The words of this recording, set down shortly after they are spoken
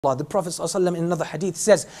The Prophet ﷺ in another hadith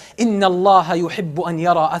says, إِنَّ اللَّهَ يُحِبُّ أَنْ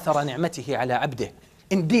يَرَى أَثَرَ نِعْمَتِهِ عَلَى عَبْدِهِ.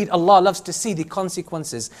 Indeed, Allah loves to see the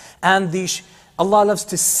consequences and Allah loves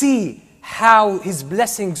to see how His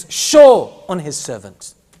blessings show on His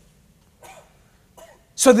servants.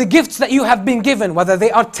 So the gifts that you have been given, whether they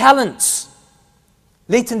are talents,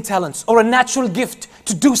 latent talents, or a natural gift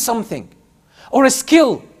to do something, or a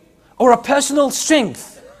skill, or a personal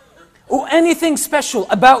strength, or anything special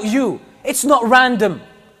about you, it's not random.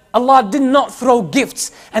 Allah did not throw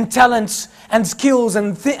gifts and talents and skills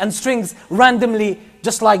and strengths randomly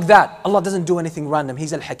just like that. Allah doesn't do anything random.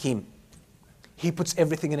 He's Al-Hakim. He puts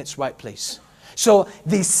everything in its right place. So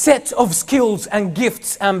the set of skills and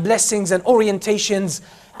gifts and blessings and orientations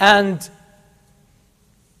and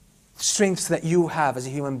strengths that you have as a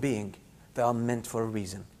human being, they are meant for a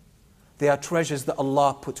reason. They are treasures that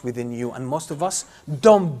Allah puts within you, and most of us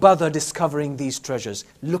don't bother discovering these treasures,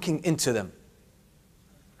 looking into them.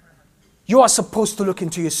 You are supposed to look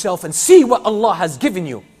into yourself and see what Allah has given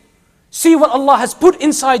you. See what Allah has put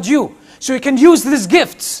inside you, so you can use these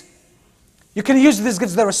gifts. You can use these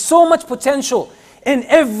gifts. There is so much potential in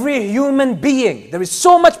every human being. There is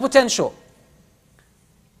so much potential.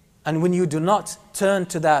 And when you do not turn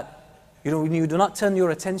to that, when you do not turn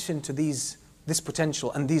your attention to this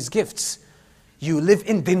potential and these gifts, you live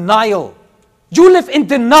in denial. You live in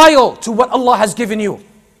denial to what Allah has given you.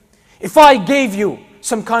 If I gave you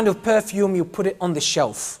some kind of perfume, you put it on the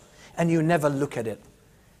shelf and you never look at it,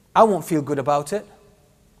 I won't feel good about it.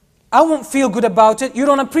 I won't feel good about it. You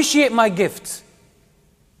don't appreciate my gift.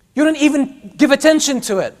 You don't even give attention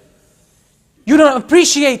to it. You don't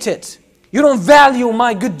appreciate it. You don't value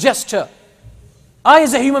my good gesture. I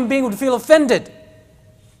as a human being would feel offended.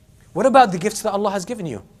 What about the gifts that Allah has given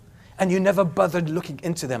you? And you never bothered looking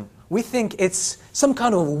into them. We think it's some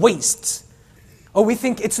kind of waste. Or we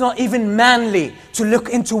think it's not even manly to look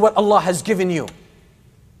into what Allah has given you.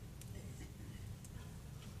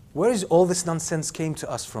 Where is all this nonsense came to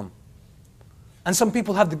us from? And some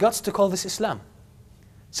people have the guts to call this Islam.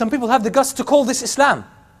 Some people have the guts to call this Islam.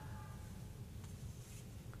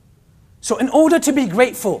 So in order to be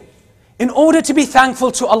grateful, in order to be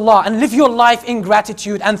thankful to Allah and live your life in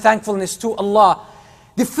gratitude and thankfulness to Allah,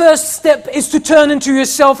 the first step is to turn into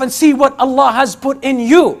yourself and see what Allah has put in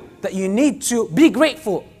you that you need to be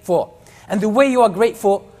grateful for. And the way you are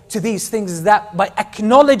grateful to these things is that by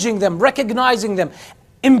acknowledging them, recognizing them,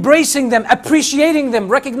 embracing them, appreciating them,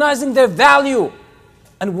 recognizing their value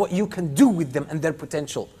and what you can do with them and their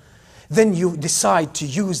potential. Then you decide to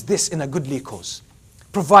use this in a goodly cause.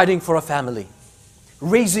 Providing for a family,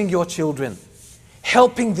 raising your children,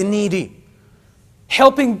 helping the needy,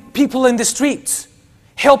 helping people in the streets,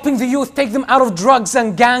 helping the youth, take them out of drugs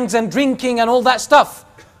and gangs and drinking and all that stuff.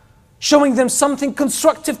 Showing them something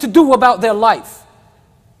constructive to do about their life.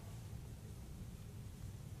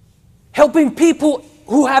 Helping people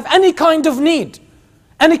who have any kind of need,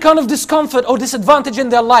 any kind of discomfort or disadvantage in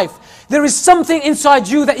their life. There is something inside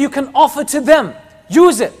you that you can offer to them.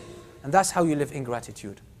 Use it. And that's how you live in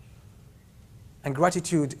gratitude. And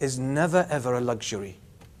gratitude is never ever a luxury.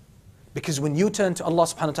 Because when you turn to Allah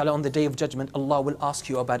subhanahu wa ta'ala on the Day of Judgment, Allah will ask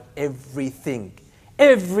you about everything.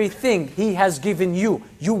 Everything He has given you,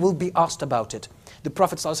 you will be asked about it. The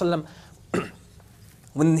Prophet ﷺ,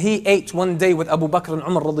 when he ate one day with Abu Bakr and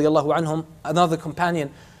Umar radiallahu anhum, another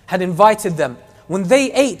companion, had invited them. When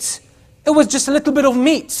they ate, it was just a little bit of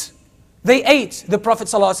meat. They ate. The Prophet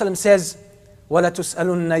ﷺ says,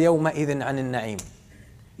 وَلَتُسْأَلُنَّ يَوْمَئِذٍ عَنِ النَّعِيمِ.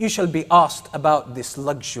 You shall be asked about this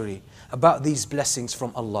luxury, about these blessings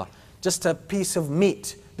from Allah. Just a piece of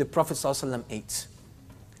meat the Prophet ﷺ ate.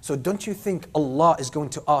 So don't you think Allah is going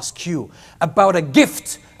to ask you about a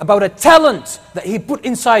gift, about a talent that He put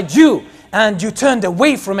inside you and you turned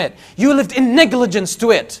away from it. You lived in negligence to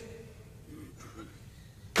it.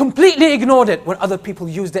 Completely ignored it when other people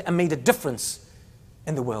used it and made a difference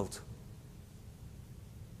in the world.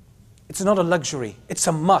 It's not a luxury, it's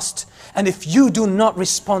a must. And if you do not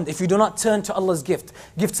respond, if you do not turn to Allah's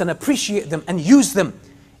gifts and appreciate them and use them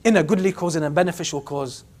in a goodly cause, in a beneficial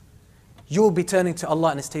cause, you will be turning to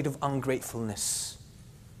Allah in a state of ungratefulness.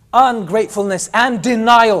 Ungratefulness and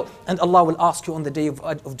denial. And Allah will ask you on the Day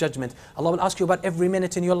of Judgment. Allah will ask you about every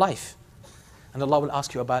minute in your life. And Allah will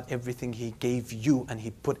ask you about everything He gave you and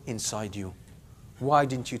He put inside you. Why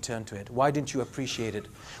didn't you turn to it? Why didn't you appreciate it?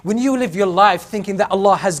 When you live your life thinking that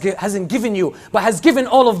Allah hasn't given you, but has given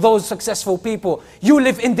all of those successful people, you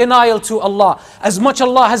live in denial to Allah. As much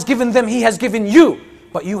Allah has given them, He has given you.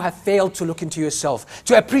 But you have failed to look into yourself,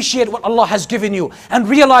 to appreciate what Allah has given you and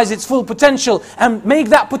realize its full potential and make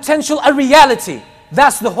that potential a reality.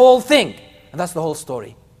 That's the whole thing. And that's the whole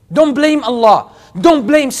story. Don't blame Allah. Don't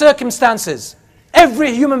blame circumstances.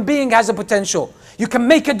 Every human being has a potential. You can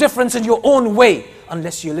make a difference in your own way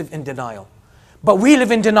unless you live in denial. But we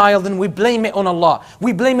live in denial, then we blame it on Allah.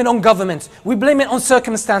 We blame it on governments. We blame it on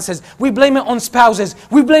circumstances. We blame it on spouses.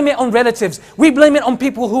 We blame it on relatives. We blame it on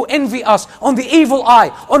people who envy us, on the evil eye,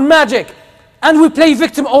 on magic. And we play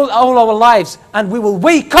victim all our lives. And we will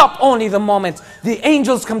wake up only the moment the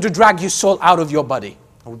angels come to drag your soul out of your body.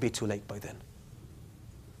 It will be too late by then.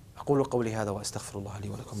 أقول قولي هذا وأستغفر الله لي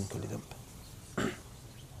ولكم من كل ذنب.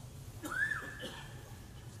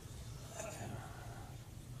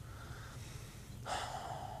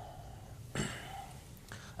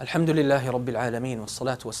 الحمد لله رب العالمين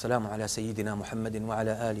والصلاة والسلام على سيدنا محمد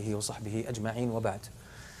وعلى آله وصحبه أجمعين وبعد.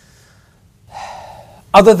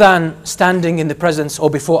 Other than standing in the presence or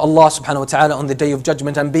before Allah subhanahu wa ta'ala on the day of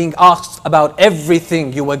judgment and being asked about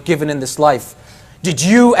everything you were given in this life, did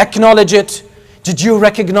you acknowledge it? Did you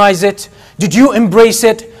recognize it? Did you embrace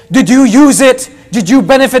it? Did you use it? Did you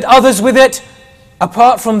benefit others with it?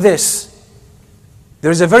 Apart from this, there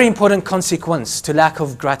is a very important consequence to lack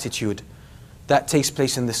of gratitude that takes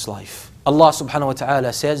place in this life. Allah subhanahu wa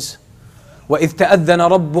ta'ala says, وَإِذْ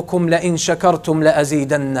تَأَذَّنَ رَبُّكُمْ لَإِن شَكَرْتُمْ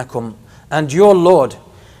لَأَزِيدَنَّكُمْ. And your Lord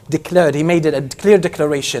declared, He made it a clear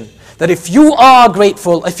declaration, that if you are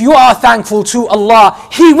grateful, if you are thankful to Allah,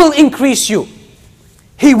 He will increase you.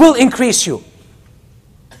 He will increase you.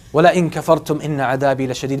 وَلَئِن كَفَرْتُمْ إِنَّ عَذَابِي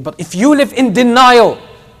لَشَدِيدٌ. But if you live in denial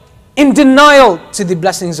to the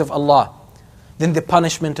blessings of Allah, then the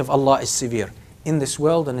punishment of Allah is severe in this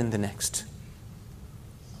world and in the next.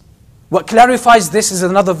 What clarifies this is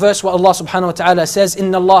another verse where Allah subhanahu wa ta'ala says,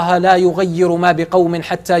 إِنَّ اللَّهَ لَا يُغَيِّرُ مَا بِقَوْمٍ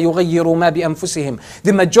حَتَّى يُغَيِّرُوا مَا بِأَنفُسِهِمْ.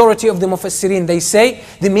 The majority of the Mufassirin, they say,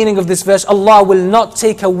 the meaning of this verse, Allah will not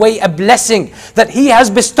take away a blessing that He has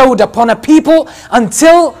bestowed upon a people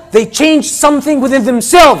until they change something within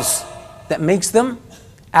themselves that makes them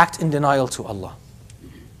act in denial to Allah.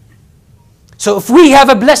 So if we have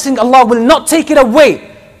a blessing, Allah will not take it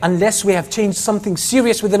away unless we have changed something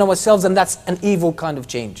serious within ourselves, and that's an evil kind of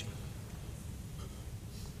change.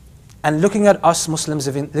 And looking at us Muslims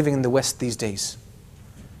living in the West these days.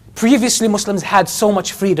 Previously Muslims had so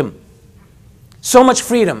much freedom. So much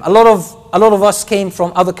freedom. A lot of us came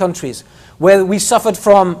from other countries where we suffered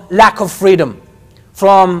from lack of freedom,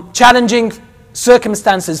 from challenging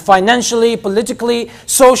circumstances, financially, politically,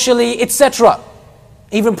 socially, etc.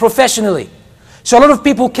 Even professionally. So a lot of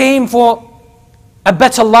people came for a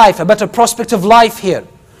better life, a better prospect of life here.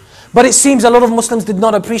 But it seems a lot of Muslims did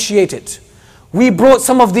not appreciate it. We brought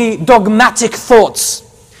some of the dogmatic thoughts,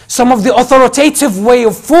 some of the authoritative way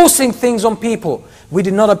of forcing things on people. We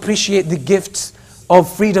did not appreciate the gifts of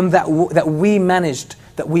freedom that we managed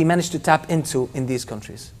to tap into in these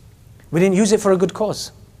countries. We didn't use it for a good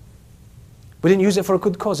cause. We didn't use it for a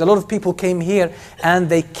good cause. A lot of people came here and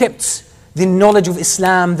they kept the knowledge of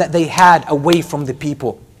Islam that they had away from the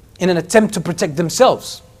people in an attempt to protect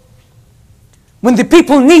themselves. When the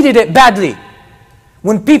people needed it badly,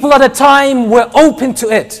 when people at a time were open to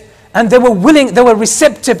it, and they were willing, they were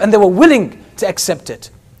receptive, and they were willing to accept it.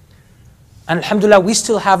 And alhamdulillah, we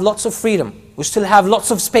still have lots of freedom. We still have lots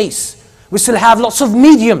of space. We still have lots of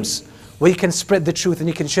mediums where you can spread the truth and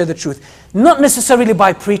you can share the truth. Not necessarily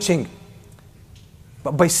by preaching,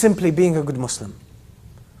 but by simply being a good Muslim.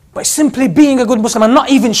 By simply being a good Muslim and not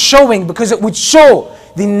even showing, because it would show.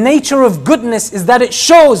 The nature of goodness is that it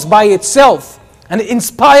shows by itself and it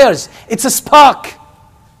inspires. It's a spark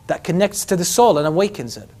that connects to the soul and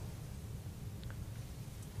awakens it.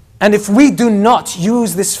 And if we do not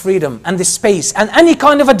use this freedom and this space and any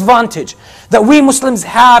kind of advantage that we Muslims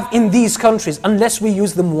have in these countries, unless we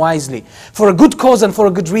use them wisely, for a good cause and for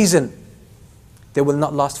a good reason, they will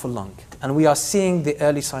not last for long. And we are seeing the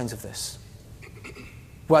early signs of this.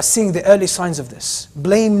 We are seeing the early signs of this.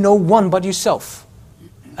 Blame no one but yourself,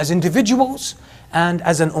 as individuals and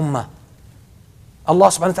as an ummah. Allah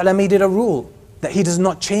subhanahu wa ta'ala made it a rule that He does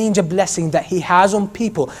not change a blessing that He has on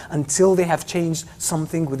people until they have changed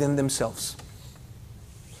something within themselves.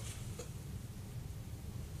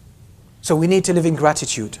 So we need to live in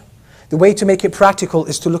gratitude. The way to make it practical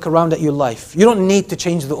is to look around at your life. You don't need to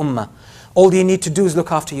change the ummah. All you need to do is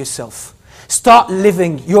look after yourself. Start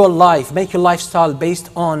living your life, make your lifestyle based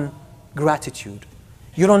on gratitude.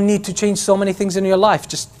 You don't need to change so many things in your life.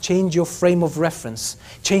 Just change your frame of reference.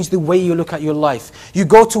 Change the way you look at your life. You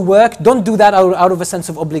go to work, don't do that out of a sense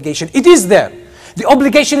of obligation. It is there. The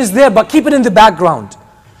obligation is there, but keep it in the background.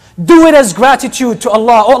 Do it as gratitude to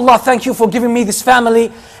Allah. Oh Allah, thank you for giving me this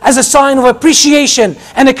family. As a sign of appreciation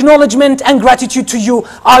and acknowledgement and gratitude to you,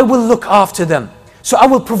 I will look after them. So I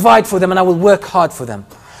will provide for them and I will work hard for them.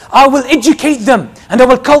 I will educate them and I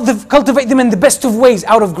will cultivate them in the best of ways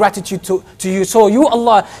out of gratitude to you. So you,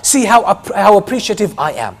 Allah, see how appreciative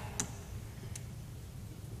I am.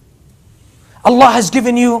 Allah has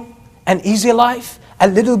given you an easy life, a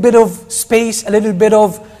little bit of space, a little bit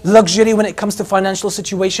of luxury when it comes to financial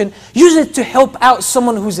situation. Use it to help out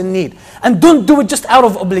someone who's in need. And don't do it just out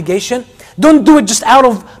of obligation. Don't do it just out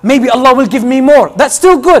of, maybe Allah will give me more. That's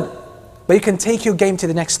still good. But you can take your game to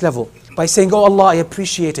the next level by saying, oh Allah, I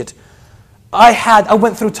appreciate it. I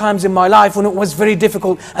went through times in my life when it was very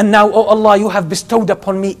difficult, and now, oh Allah, you have bestowed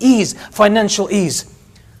upon me ease, financial ease.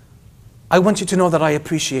 I want you to know that I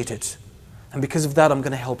appreciate it. And because of that, I'm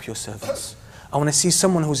going to help your servants. I want to see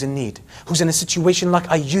someone who's in need, who's in a situation like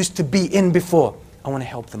I used to be in before. I want to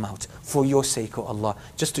help them out for your sake, oh Allah,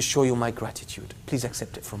 just to show you my gratitude. Please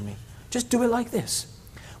accept it from me. Just do it like this.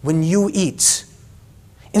 When you eat,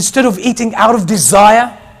 instead of eating out of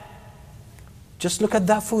desire, just look at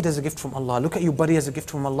that food as a gift from Allah. Look at your body as a gift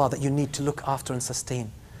from Allah that you need to look after and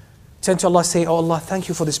sustain. Turn to Allah, say, oh Allah, thank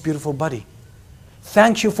you for this beautiful body.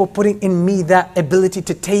 Thank you for putting in me that ability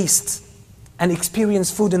to taste and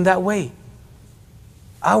experience food in that way.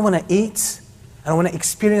 I want to eat and I want to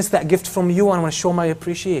experience that gift from you, and I want to show my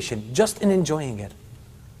appreciation just in enjoying it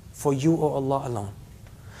for you, O Allah, alone.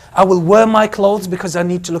 I will wear my clothes because I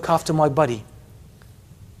need to look after my body,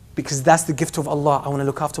 because that's the gift of Allah. I want to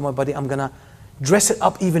look after my body. I'm going to dress it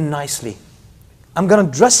up even nicely. I'm going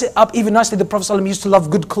to dress it up even nicely. The Prophet ﷺ used to love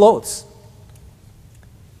good clothes.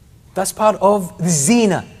 That's part of the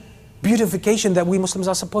zina, beautification that we Muslims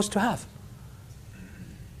are supposed to have.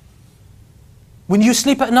 When you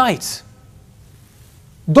sleep at night,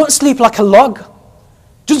 don't sleep like a log.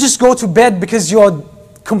 Don't just go to bed because you're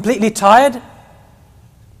completely tired.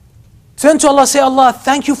 Turn to Allah, say, Allah,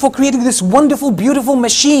 thank you for creating this wonderful, beautiful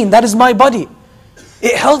machine. That is my body.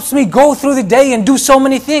 It helps me go through the day and do so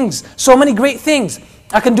many things, so many great things.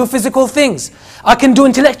 I can do physical things. I can do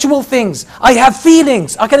intellectual things. I have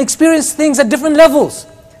feelings. I can experience things at different levels.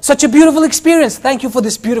 Such a beautiful experience. Thank you for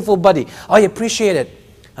this beautiful body. I appreciate it.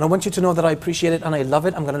 And I want you to know that I appreciate it and I love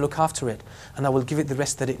it. I'm going to look after it. And I will give it the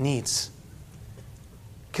rest that it needs.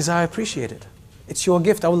 Because I appreciate it. It's your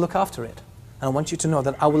gift. I will look after it. And I want you to know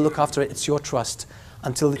that I will look after it. It's your trust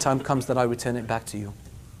until the time comes that I return it back to you.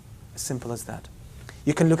 As simple as that.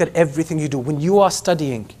 You can look at everything you do. When you are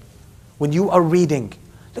studying, when you are reading,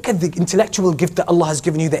 look at the intellectual gift that Allah has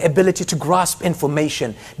given you, the ability to grasp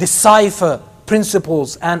information, decipher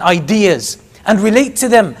principles and ideas, and relate to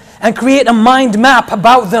them, and create a mind map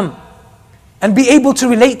about them, and be able to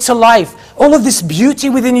relate to life. All of this beauty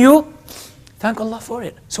within you, thank Allah for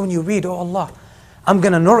it. So when you read, oh Allah, I'm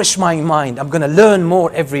going to nourish my mind. I'm going to learn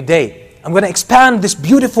more every day. I'm going to expand this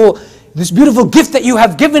beautiful gift that you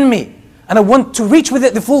have given me. And I want to reach with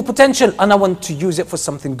it the full potential, and I want to use it for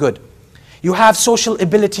something good. You have social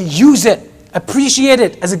ability, use it. Appreciate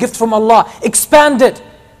it as a gift from Allah. Expand it.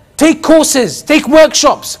 Take courses, take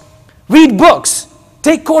workshops, read books,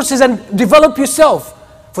 take courses and develop yourself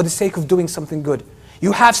for the sake of doing something good.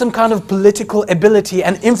 You have some kind of political ability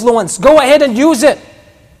and influence. Go ahead and use it.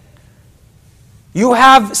 You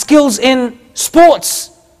have skills in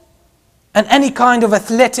sports and any kind of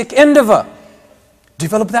athletic endeavor.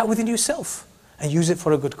 Develop that within yourself and use it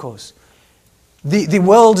for a good cause. The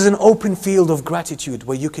world is an open field of gratitude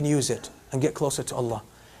where you can use it and get closer to Allah.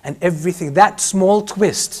 And everything, that small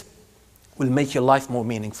twist will make your life more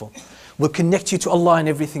meaningful. Will connect you to Allah in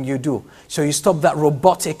everything you do. So you stop that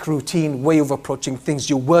robotic routine way of approaching things.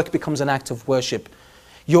 Your work becomes an act of worship.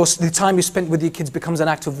 The time you spend with your kids becomes an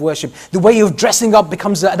act of worship. The way you're dressing up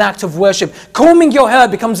becomes an act of worship. Combing your hair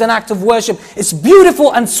becomes an act of worship. It's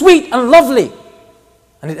beautiful and sweet and lovely.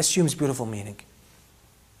 And it assumes beautiful meaning.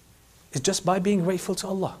 It's just by being grateful to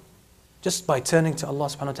Allah. Just by turning to Allah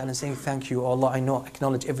subhanahu wa ta'ala and saying, thank you, Allah, I know,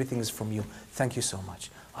 acknowledge everything is from you. Thank you so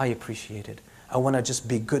much. I appreciate it. I want to just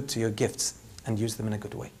be good to your gifts and use them in a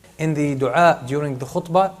good way. In the dua during the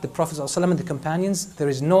khutbah, the Prophet ﷺ and the companions, there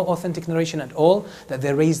is no authentic narration at all that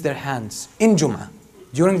they raise their hands in Jum'ah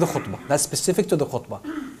during the khutbah. That's specific to the khutbah.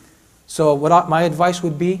 So my advice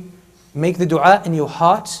would be, make the dua in your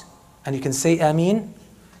heart and you can say Ameen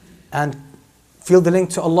and feel the link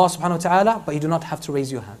to Allah subhanahu wa ta'ala, but you do not have to raise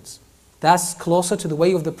your hands. That's closer to the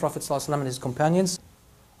way of the Prophet ﷺ and his companions.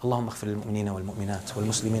 اللهم اغفر للمؤمنين والمؤمنات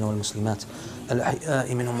والمسلمين والمسلمات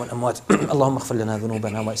الأحياء منهم والأموات اللهم اغفر لنا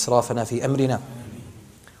ذنوبنا وإسرافنا في أمرنا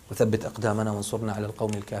وثبت أقدامنا وانصرنا على القوم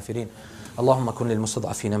الكافرين اللهم كن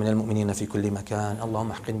للمستضعفين من المؤمنين في كل مكان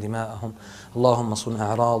اللهم احقن دماءهم اللهم صن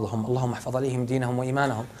أعراضهم اللهم احفظ عليهم دينهم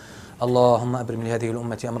وإيمانهم اللهم أبرم لهذه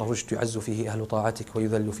الأمة أمر رشد يعز فيه أهل طاعتك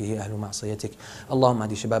ويذل فيه أهل معصيتك. اللهم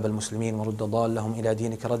اهد شباب المسلمين ورد ضالهم إلى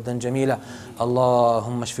دينك ردا جميلا.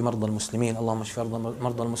 اللهم اشف مرضى المسلمين، اللهم اشف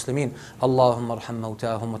مرضى المسلمين، اللهم ارحم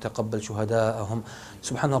موتاهم وتقبل شهداءهم.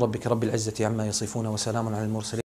 سبحان ربك رب العزة عما يصفون وسلام على المرسلين.